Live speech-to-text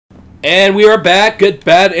And we are back, Good,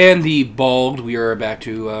 Bad, and the Bald. We are back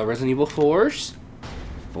to Resident Evil 4's.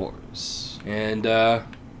 And I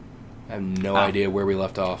have no idea where we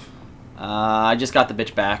left off. I just got the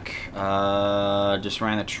bitch back. Just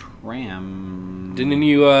ran the tram. Didn't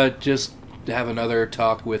you just have another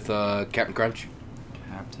talk with Captain Crunch?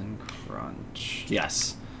 Captain Crunch.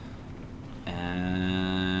 Yes.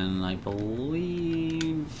 And I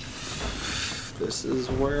believe this is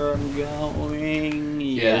where I'm going.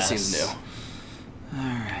 Yeah, this seems new.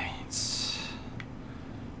 Alright.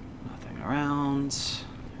 Nothing around.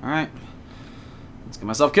 Alright. Let's get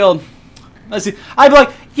myself killed. Let's see. I'd be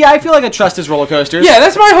like, yeah, I feel like I trust his roller coasters. Yeah,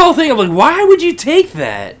 that's my whole thing. I'm like, why would you take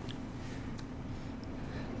that?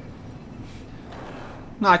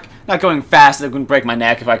 Not going fast. That would break my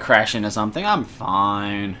neck if I crash into something. I'm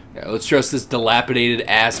fine. Yeah, let's trust this dilapidated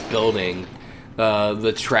ass building.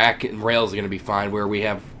 The track and rails are going to be fine. Where we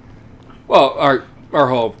have, well, our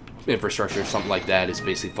whole infrastructure, something like that, is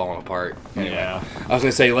basically falling apart. Anyway, Yeah. I was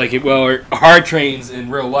going to say, like, well, our trains in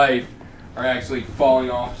real life are actually falling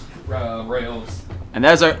off rails. And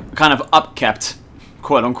those are kind of upkept,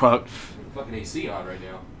 quote unquote. Fucking AC on right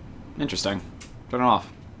now. Interesting. Turn it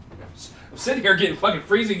off. I'm sitting here getting fucking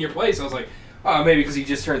freezing in your place. I was like, oh, maybe because you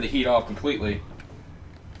just turned the heat off completely.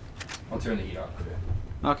 I'll turn the heat off for you.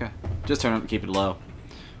 Okay. Just turn it, keep it low.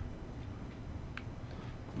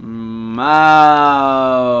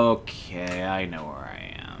 Okay, I know where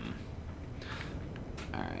I am.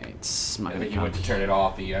 Alright. I think you went to turn it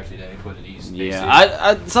off and you actually didn't put it easy.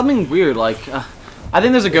 Yeah, something weird, like, I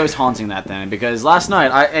think there's a ghost haunting that thing, because last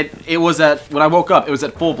night, it was at, when I woke up, it was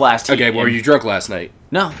at full blast heat. Okay, well, were you drunk last night?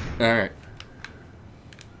 No. Alright.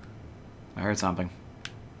 I heard something.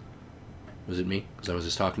 Was it me? Because I was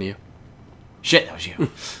just talking to you? Shit, that was you.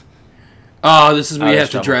 Oh, this is where you have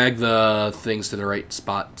to trouble. drag the things to the right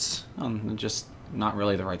spots. Just not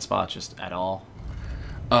really the right spot, just at all.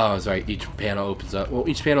 Oh, that's right. Each panel opens up. Well,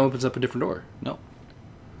 each panel opens up a different door. Nope.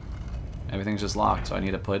 Everything's just locked, so I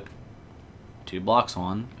need to put 2 blocks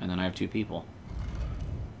on, and then I have 2 people.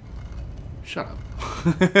 Shut up.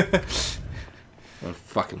 No one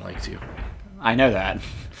fucking likes you. I know that.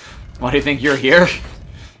 Why do you think you're here?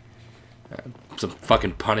 Some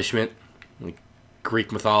fucking punishment. Like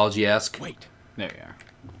Greek mythology-esque. Wait. There you are.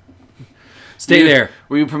 Stay there.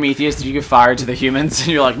 Were you Prometheus? Did you get fired to the humans? And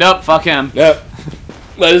you're like, nope, fuck him. Yep.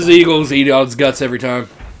 Let his eagles eat all his guts every time.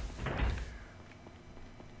 I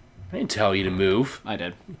didn't tell you to move. I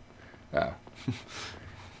did. Oh.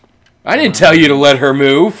 I didn't tell you to let her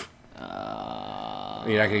move. You're not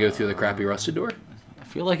going to go through the crappy rusted door? I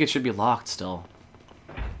feel like it should be locked still.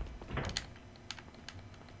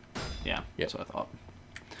 Yeah, that's what I thought.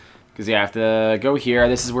 Because, yeah, I have to go here.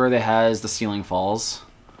 This is where it has the ceiling falls.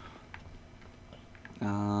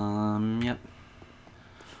 Yep.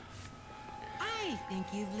 I think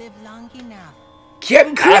you've lived long enough.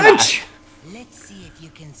 Captain Crunch! Let's see if you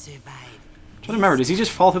can survive. I'm trying to remember, does he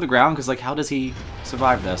just fall through the ground? Because, like, how does he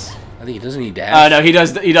survive this? I think he doesn't need dash. No, he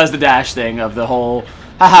does the dash thing of the whole,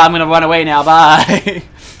 haha, I'm gonna run away now, bye.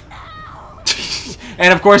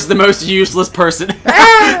 And, of course, the most useless person.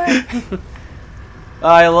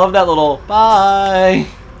 I love that little bye.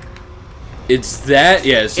 It's that,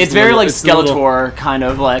 yes. It's very like Skeletor, kind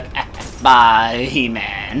of like, bye,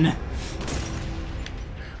 He-Man.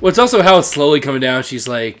 Well, it's also how it's slowly coming down. She's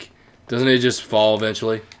like, doesn't it just fall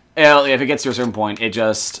eventually? Yeah, if it gets to a certain point, it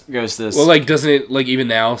just goes to this. Well, like, doesn't it, like, even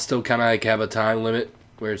now, still kind of like have a time limit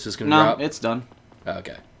where it's just going to drop? No, it's done. Oh,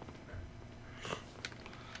 okay.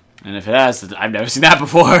 And if it has, I've never seen that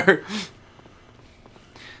before.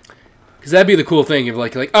 Because that'd be the cool thing. If,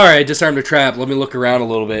 like, all right, disarm the trap, let me look around a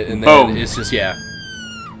little bit, and then Boom. It's just, yeah.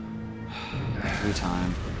 Every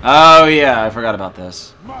time. Oh, yeah, I forgot about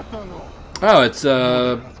this. Oh, it's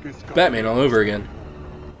Batman all over again.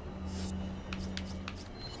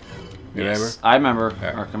 You remember? I remember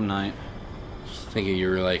Arkham Knight. Thinking you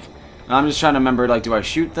were like... I'm just trying to remember, like, do I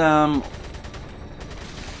shoot them?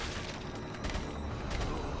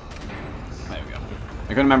 There we go. I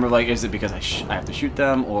couldn't remember, like, is it because I have to shoot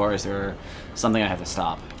them, or is there something I have to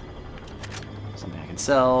stop? Something I can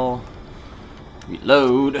sell.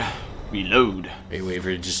 Reload. Reload. Maybe wait for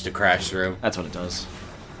it just to crash through. That's what it does.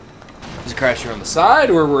 Does it crash through on the side,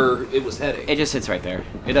 or where it was heading? It just hits right there.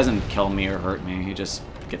 It doesn't kill me or hurt me. It just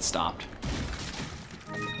gets stopped.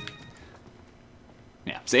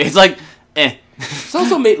 Yeah. See, it's like, eh. It's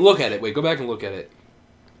also made... Look at it. Wait, go back and look at it.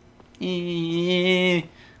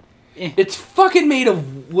 It's fucking made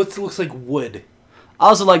of what looks like wood. I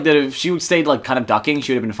also like that if she stayed, like, kind of ducking,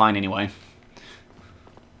 she would have been fine anyway.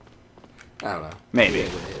 I don't know. Maybe.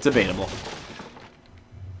 It's debatable.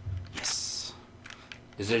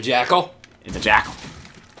 Is it a jackal? It's a jackal.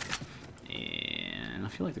 And I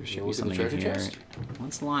feel like there should be Look at the something in treasure here. chest.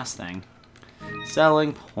 What's the last thing?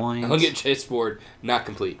 Selling points. Look at chessboard, not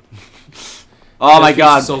complete. Oh my That's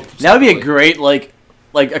god, sold that would be a separately. great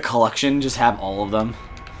like a collection. Just have all of them.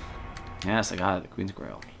 Yes, I got it. The Queen's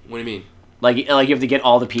Grail. What do you mean? Like you have to get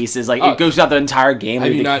all the pieces. Like Oh. it goes throughout the entire game.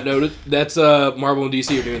 Have you not noticed? That's Marvel and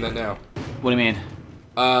DC are doing that now. What do you mean?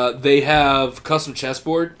 They have custom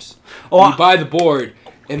chessboards. Oh, You buy the board,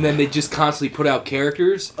 and then they just constantly put out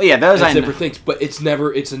characters. Oh yeah, those and I different things, but it's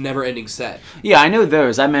a never-ending set. Yeah, I know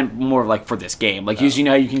those. I meant more like for this game. Like usually, you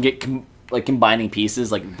know, how you can get combining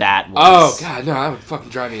pieces like that. Oh god, no, that would fucking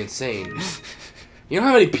drive me insane. You know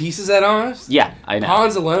how many pieces that is? Yeah, I know.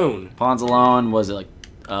 Pawns alone. Pawns alone was it like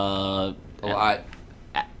A lot.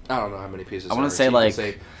 I don't know how many pieces. I wanna are, say, so you like-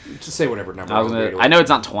 can just say whatever number. I'll agree to I it. know it's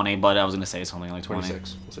not 20, but I was gonna say something like 20.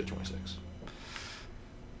 26. We'll say 26.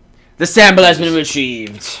 The sample has been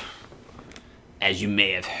achieved. As you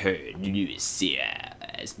may have heard, you see.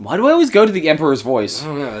 Why do I always go to the Emperor's voice? I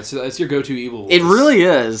don't know. That's your go-to evil. It voice. really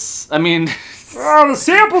is. I mean, Oh, the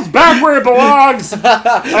sample's back where it belongs. I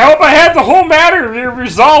hope I had the whole matter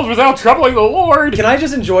resolved without troubling the Lord. can I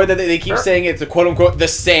just enjoy that they keep saying it's a quote unquote the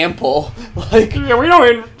sample? Like, Yeah, we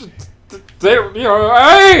don't. They, you know,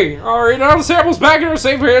 hey, all right, now the sample's back in our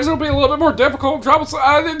safe hands. It'll be a little bit more difficult and troublesome.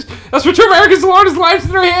 That's what two Americans, the Lord his life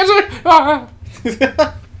in their hands. Very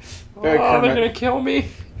They're Kermit. gonna kill me.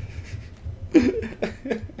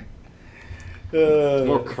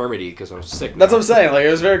 More Kermity because I'm sick. That's now. what I'm saying. Like,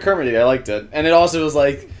 it was very Kermity. I liked it, and it also was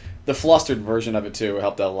like the flustered version of it too. It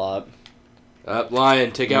helped out a lot.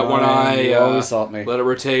 Lion, take out one Lion, eye. you always help me. Let it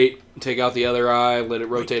rotate. Take out the other eye. Let it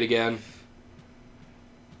rotate again.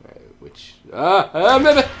 Which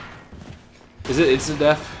is it instant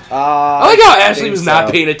death? I like how Ashley was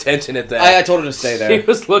not paying attention at that. I told her to stay there. She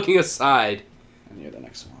was looking aside. And you're the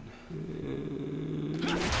next one.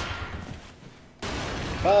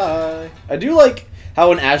 Bye. I do like how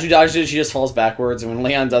when Ashley dodges it, she just falls backwards, and when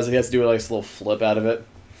Leon does it, he has to do like this little flip out of it.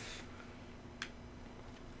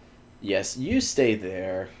 Yes, you stay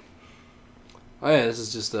there. Oh yeah, this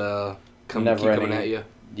is just keep Never coming ending. at you.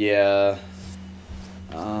 Yeah.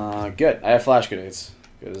 Good. I have flash grenades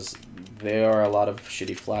because there are a lot of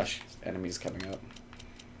shitty flash enemies coming up.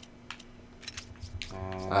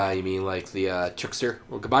 You mean like the trickster?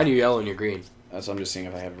 Well, combine your yellow and your green. So I'm just seeing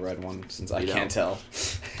if I have a red one since I You can't don't. tell.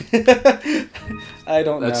 I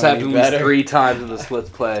don't That's know any happened at least better. 3 times in this Let's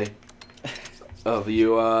Play. Of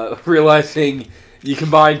you realizing you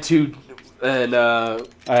combine 2 and I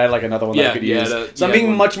had like another one that I Yeah, could yeah, use. that- So I'm yeah, being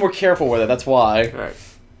one. much more careful with it. That's why. Alright.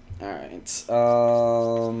 Alright.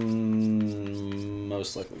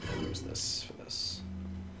 Most likely gonna use this for this.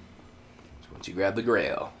 Once you grab the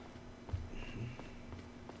grail.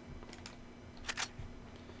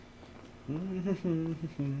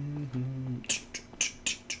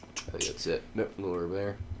 I think that's it. Nope, lower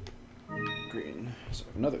there. Green. So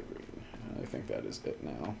another green. I think that is it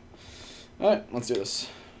now. Alright, let's do this.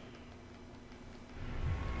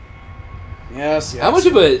 Yes, yes. How much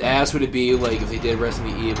of an ass would it be like if they did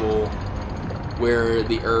Resident Evil where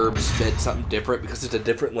the herbs meant something different because it's a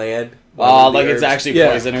different land? Oh, The like it's herbs- actually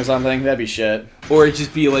yeah. poison or something? That'd be shit. Or it'd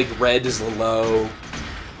just be like red is the low,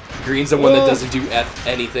 green's the one that doesn't do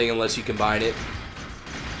anything unless you combine it.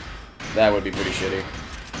 That would be pretty shitty.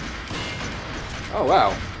 Oh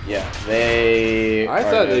wow. Yeah, they... I are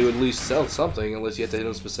thought they good. would at least sell something unless you have to hit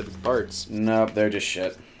on specific parts. Nope, they're just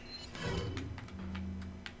shit.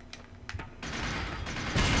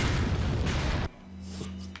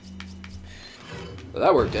 Well,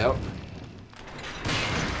 that worked out.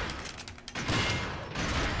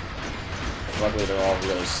 Luckily, they're all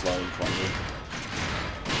really slow and clumsy.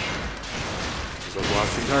 Just like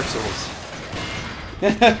watching Dark Souls.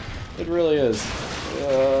 It really is.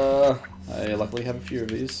 I luckily have a few of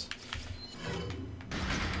these.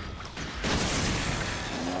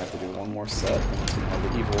 And now I have to do one more set of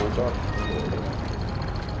the evil Dark Lord.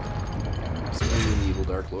 So maybe an evil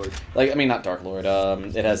Dark Lord. Like, I mean, not Dark Lord.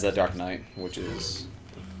 It has the Dark Knight, which is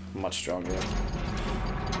much stronger.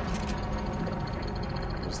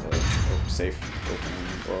 There's the safe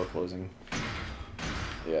opening or closing.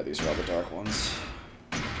 Yeah, these are all the dark ones.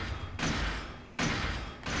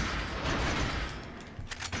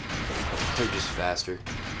 They're just faster.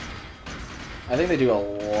 I think they do a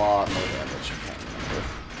lot more damage. I can't remember.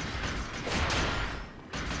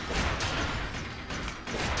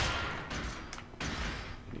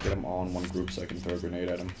 Get them all in one group so I can throw a grenade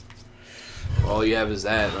at them. All you have is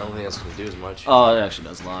that. I don't think that's going to do as much. Oh, it actually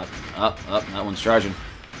does a lot. Up, that one's charging.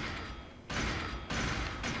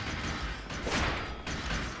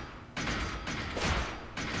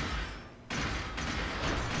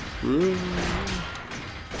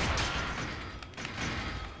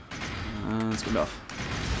 Let's go off.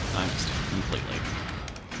 I missed completely.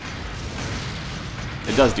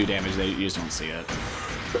 It does do damage. You just don't see it.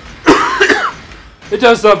 It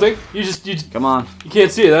does something. You just Come on. you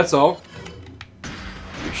can't see it. That's all.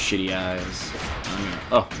 Your shitty eyes.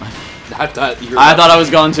 Oh. I thought you were I thought I was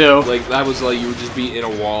going to. like that was like you would just be in a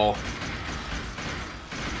wall.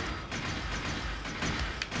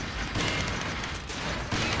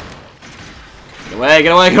 Get away!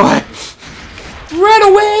 Get away! Get away! Run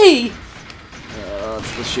away!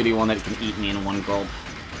 It's the shitty one that can eat me in one gulp.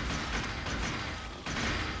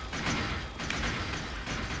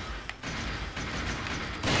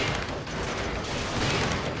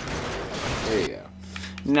 There you go.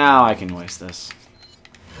 Now I can waste this.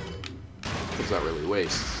 It's not really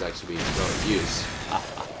waste. It's actually being thrown in use.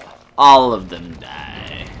 All of them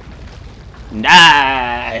die.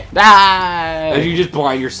 Die! Die! And you just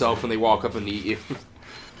blind yourself when they walk up and eat you.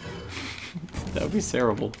 That would be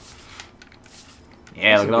terrible.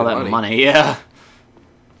 Yeah, That's look at all some that good money. Yeah.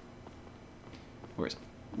 Where is it?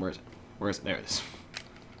 Where is it? Where is it? There it is.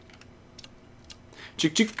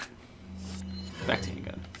 Chick chick. Back to you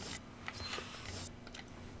again.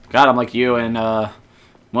 God, I'm like you and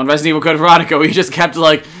one Resident Evil Code Veronica, where you just kept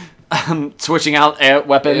like switching out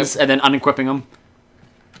weapons and then unequipping them.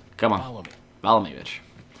 Come on. Follow me. Follow me, bitch.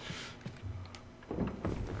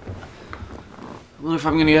 I wonder if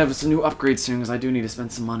I'm gonna have some new upgrades soon, because I do need to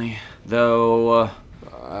spend some money. Though,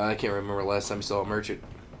 I can't remember last time you saw a merchant.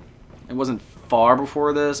 it wasn't far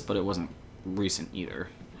before this, but it wasn't recent either.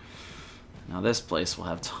 Now this place will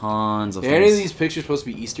have tons of Are any of these pictures supposed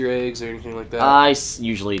to be Easter eggs or anything like that? I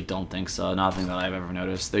usually don't think so. Nothing that I've ever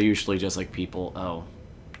noticed. They're usually just like people. Oh,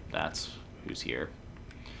 that's who's here.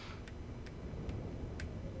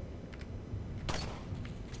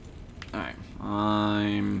 Alright.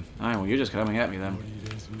 Alright, well, you're just coming at me then.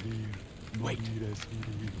 Wait.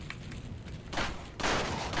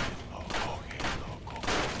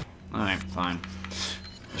 Alright, fine.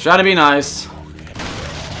 Try to be nice.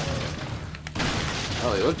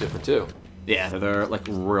 Oh, they look different too. Yeah, they're like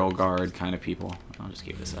royal guard kind of people. I'll just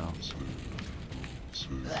keep this out.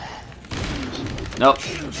 Nope.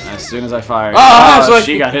 As soon as I fired,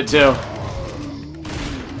 she got hit too.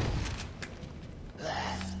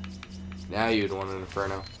 Now you'd want an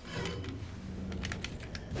inferno.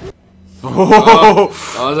 Oh,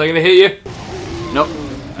 was I gonna hit you? nope.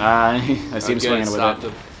 I see him swinging with stopped it.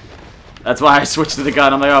 him. That's why I switched to the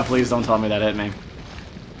gun. I'm like, oh, please don't tell me that hit me.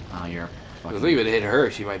 Oh, you're I fucking... think if it hit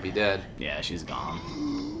her, she might be dead. Yeah, she's gone.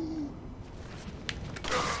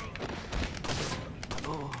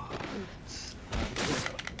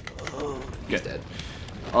 She's dead.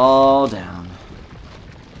 All down.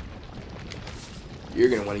 You're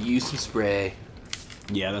gonna want to use some spray.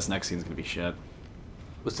 Yeah, this next scene's gonna be shit.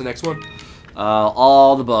 What's the next one?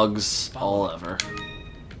 All the bugs, all over.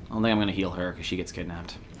 I don't think I'm gonna heal her because she gets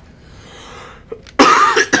kidnapped.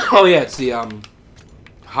 Oh yeah, it's the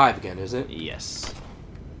hive again, is it? Yes.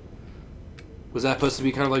 Was that supposed to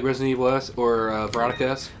be kind of like Resident Evil S or Veronica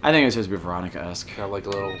S? I think it was supposed to be Veronica-esque. Kind of like a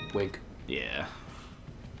little wink. Yeah.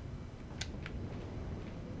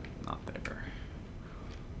 Not there.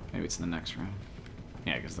 Maybe it's in the next room.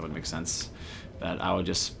 Yeah, I guess that would make sense. That I would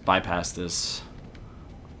just bypass this.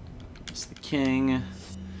 It's the king.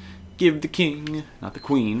 Give the king, not the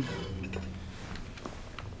queen.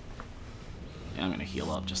 Yeah, I'm gonna heal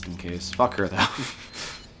up just in case. Fuck her though.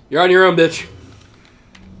 You're on your own, bitch.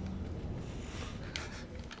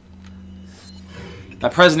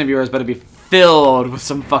 That present of yours better be filled with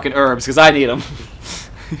some fucking herbs, because I need them.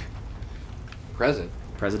 Present.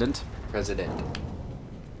 President? President.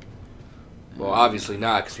 Well, obviously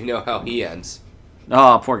not, because we know how he ends.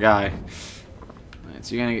 Oh, poor guy. Alright,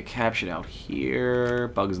 so you're gonna get captured out here.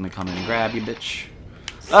 Bug's gonna come in and grab you, bitch.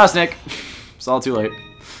 Ah, snake! It's all too late. It'd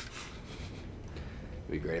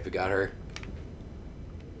be great if it got her.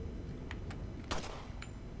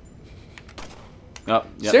 Oh,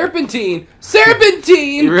 yep. Serpentine!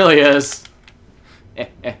 Serpentine! He really is.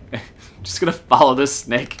 Just gonna follow this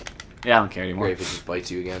snake. Yeah, I don't care anymore. Great if it just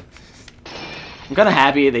bites you again. I'm kind of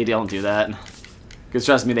happy they don't do that. Because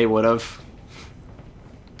trust me, they would have.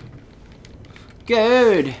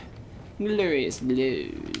 Good. Glorious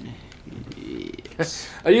blood. Yes.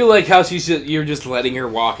 I do like how you're just letting her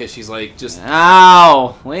walk as she's like, just...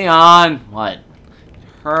 Ow! Leon! What?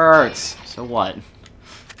 Hurts. So what?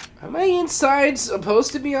 Am I inside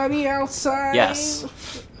supposed to be on the outside?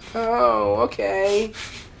 Yes. Oh, okay.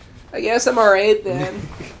 I guess I'm alright then.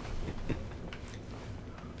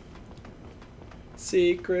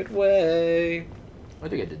 Secret way. I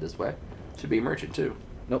think I did this way. Should be a merchant too.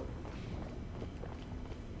 Nope.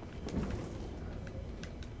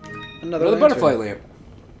 Another butterfly lamp.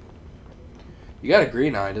 You got a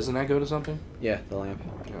green eye. Doesn't that go to something? Yeah, the lamp.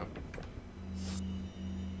 Yeah.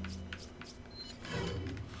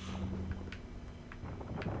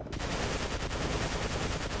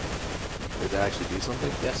 Did that actually do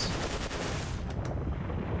something? Yes.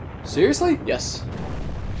 Seriously? Yes.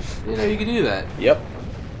 You know you can do that. Yep.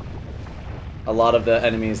 A lot of the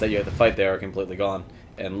enemies that you have to fight there are completely gone.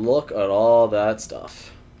 And look at all that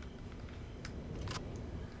stuff.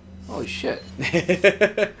 Holy shit.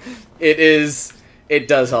 It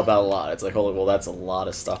does help out a lot. It's like, holy, well, that's a lot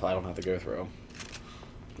of stuff I don't have to go through.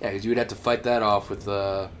 Yeah, because you would have to fight that off with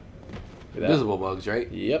invisible bugs,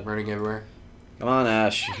 right? Yep. Running everywhere. Come on,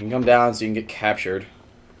 Ash. You can come down so you can get captured.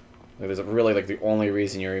 Like, there's really, like, the only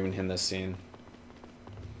reason you're even in this scene.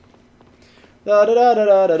 I'm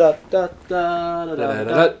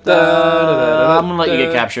gonna let you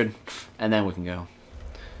get captured, and then we can go.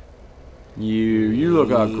 You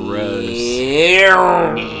look all gross.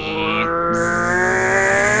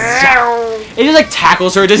 It just like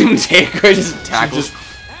tackles her. It doesn't even take her. It just tackles.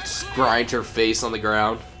 Just grinds her face on the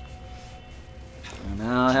ground.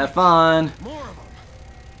 Now have fun.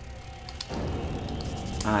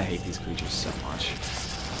 I hate these creatures so much.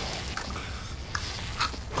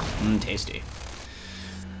 Tasty.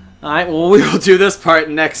 Alright, well, we will do this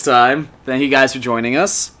part next time. Thank you guys for joining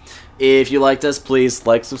us. If you liked us, please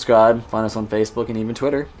like, subscribe, find us on Facebook and even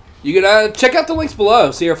Twitter. You can check out the links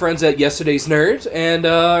below. See our friends at Yesterday's Nerds and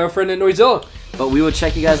our friend at Noizilla. But we will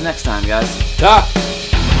check you guys next time, guys. Ta!